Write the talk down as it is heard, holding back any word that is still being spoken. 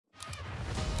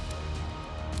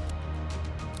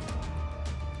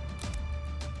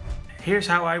Here's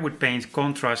how I would paint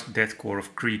contrast Death Korps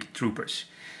of Krieg troopers.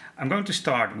 I'm going to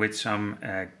start with some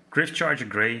Gryphcharger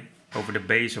Grey over the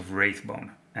base of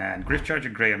Wraithbone. And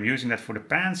Gryphcharger Grey, I'm using that for the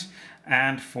pants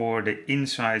and for the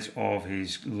insides of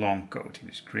his long coat,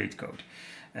 his great coat.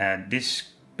 This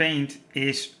paint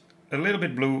is a little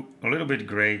bit blue, a little bit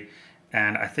grey,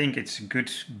 and I think it's a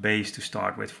good base to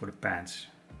start with for the pants.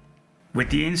 With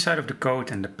the inside of the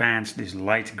coat and the pants, this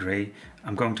light grey,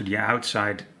 I'm going to the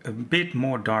outside a bit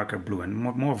more darker blue and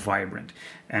more vibrant.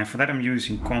 And for that I'm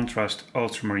using contrast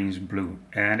Ultramarines Blue.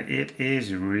 And it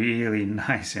is really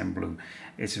nice and blue.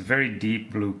 It's a very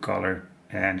deep blue color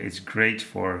and it's great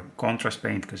for contrast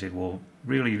paint because it will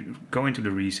really go into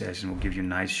the recess and will give you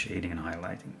nice shading and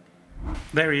highlighting.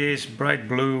 There he is, bright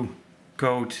blue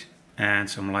coat and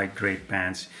some light grey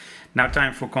pants. Now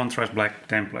time for contrast black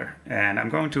Templar, and I'm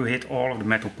going to hit all of the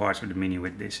metal parts of the mini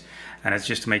with this, and that's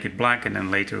just to make it black, and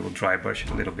then later we'll dry brush it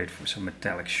a little bit for some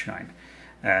metallic shine.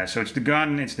 So it's the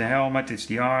gun, it's the helmet, it's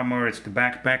the armor, it's the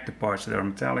backpack, the parts that are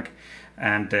metallic,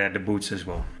 and the boots as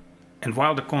well. And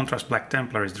while the contrast black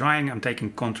Templar is drying, I'm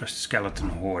taking contrast skeleton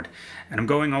Horde, and I'm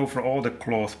going over all the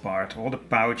cloth part, all the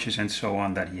pouches and so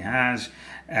on that he has,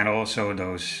 and also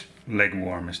those leg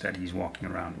warmers that he's walking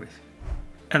around with.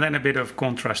 And then a bit of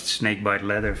contrast Snakebite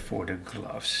Leather for the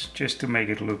gloves, just to make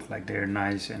it look like they're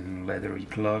nice and leathery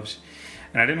gloves.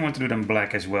 And I didn't want to do them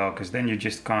black as well, because then you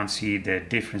just can't see the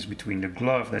difference between the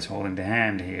glove that's holding the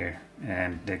hand here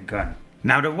and the gun.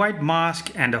 Now the white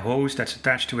mask and the hose that's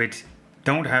attached to it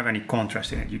don't have any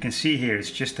contrast in it. You can see here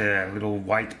it's just a little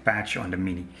white patch on the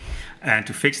mini. And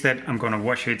to fix that I'm going to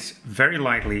wash it very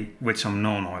lightly with some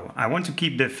Nuln Oil. I want to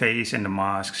keep the face and the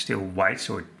mask still white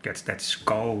so it gets that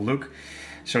skull look.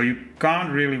 So you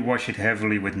can't really wash it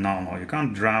heavily with Nuln Oil. You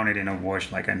can't drown it in a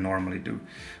wash like I normally do.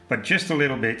 But just a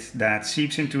little bit that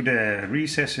seeps into the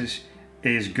recesses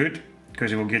is good,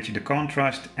 because it will get you the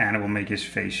contrast and it will make his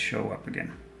face show up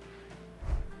again.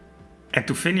 And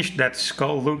to finish that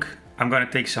skull look, I'm going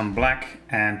to take some black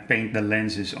and paint the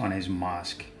lenses on his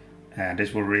mask.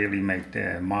 This will really make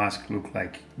the mask look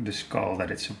like the skull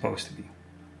that it's supposed to be.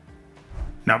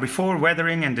 Now before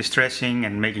weathering and distressing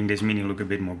and making this mini look a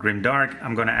bit more grimdark,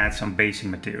 I'm going to add some basing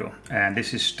material. And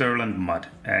this is Stirland Mud,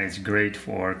 and it's great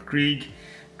for Krieg,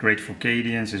 great for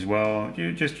Cadians as well.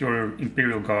 Your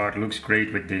Imperial Guard looks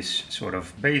great with this sort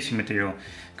of basing material,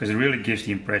 because it really gives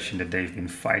the impression that they've been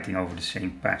fighting over the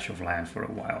same patch of land for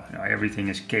a while. You know, everything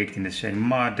is caked in the same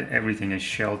mud, everything is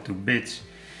shelled to bits,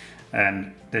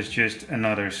 and there's just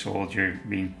another soldier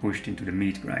being pushed into the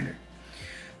meat grinder.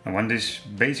 And when this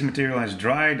basic material has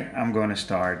dried, I'm going to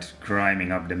start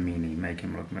griming up the mini, make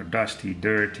him look more dusty,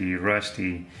 dirty,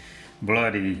 rusty,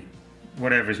 bloody,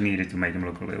 whatever is needed to make him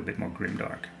look a little bit more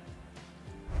grimdark.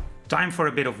 Time for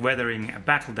a bit of weathering,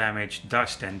 battle damage,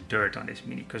 dust and dirt on this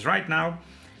mini, because right now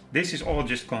this is all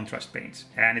just contrast paints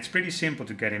and it's pretty simple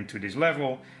to get him to this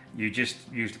level. You just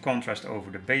use the contrast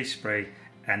over the base spray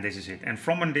and this is it. And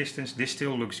from a distance this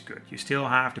still looks good. You still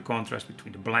have the contrast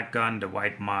between the black gun, the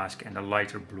white mask and the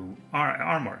lighter blue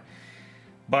armor.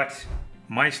 But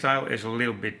my style is a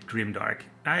little bit grimdark.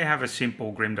 I have a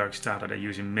simple grimdark style that I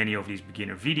use in many of these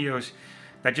beginner videos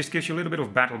that just gives you a little bit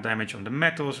of battle damage on the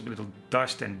metals, a little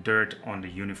dust and dirt on the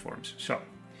uniforms. So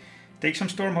take some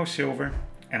Stormhost Silver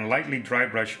and lightly dry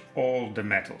brush all the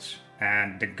metals.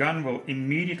 And the gun will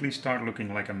immediately start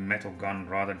looking like a metal gun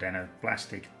rather than a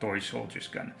plastic toy soldier's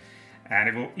gun. And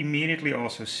it will immediately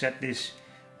also set this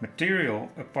material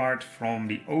apart from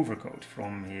the overcoat,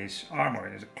 from his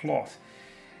armor, as a cloth.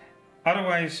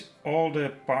 Otherwise, all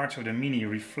the parts of the mini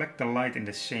reflect the light in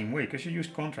the same way, because you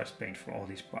used contrast paint for all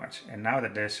these parts. And now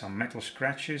that there's some metal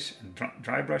scratches and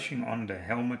dry brushing on the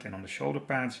helmet and on the shoulder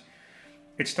pads,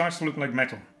 it starts to look like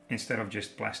metal instead of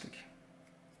just plastic.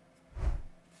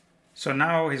 So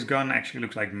now his gun actually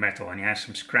looks like metal, and he has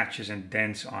some scratches and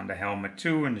dents on the helmet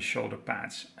too and the shoulder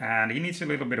pads. And he needs a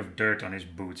little bit of dirt on his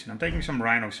boots. And I'm taking some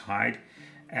Rhinox Hide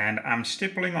and I'm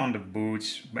stippling on the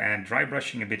boots and dry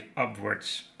brushing a bit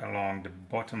upwards along the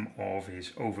bottom of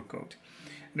his overcoat.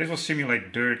 This will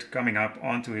simulate dirt coming up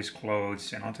onto his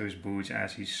clothes and onto his boots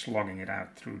as he's slogging it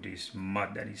out through this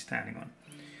mud that he's standing on.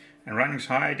 And Rhinox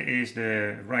Hide is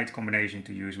the right combination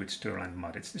to use with Stirland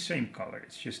Mud. It's the same color,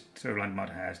 it's just Stirland Mud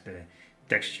has the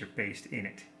texture paste in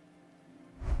it.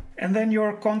 And then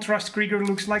your contrast Krieger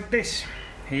looks like this.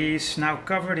 He's now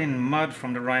covered in mud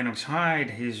from the Rhinox Hide.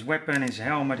 His weapon, his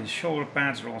helmet, his shoulder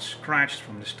pads are all scratched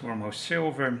from the Stormhost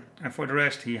Silver. And for the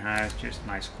rest he has just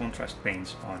nice contrast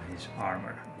paints on his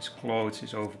armor, his clothes,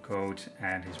 his overcoat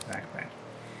and his backpack.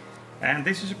 And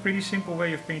this is a pretty simple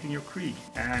way of painting your Krieg,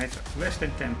 and it's less than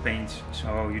 10 paints,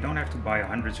 so you don't have to buy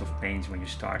hundreds of paints when you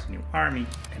start a new army,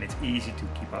 and it's easy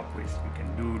to keep up with. You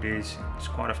can do this in a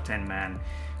squad of 10 men,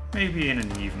 maybe in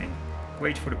an evening.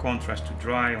 Wait for the contrast to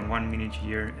dry on one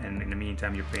miniature, and in the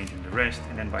meantime you're painting the rest,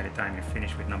 and then by the time you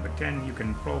finish with number 10 you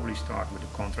can probably start with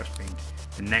the contrast paint,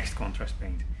 the next contrast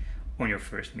paint, on your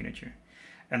first miniature.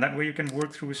 And that way you can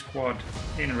work through a squad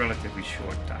in a relatively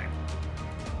short time.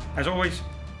 As always,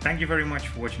 thank you very much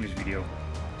for watching this video.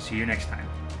 See you next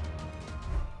time.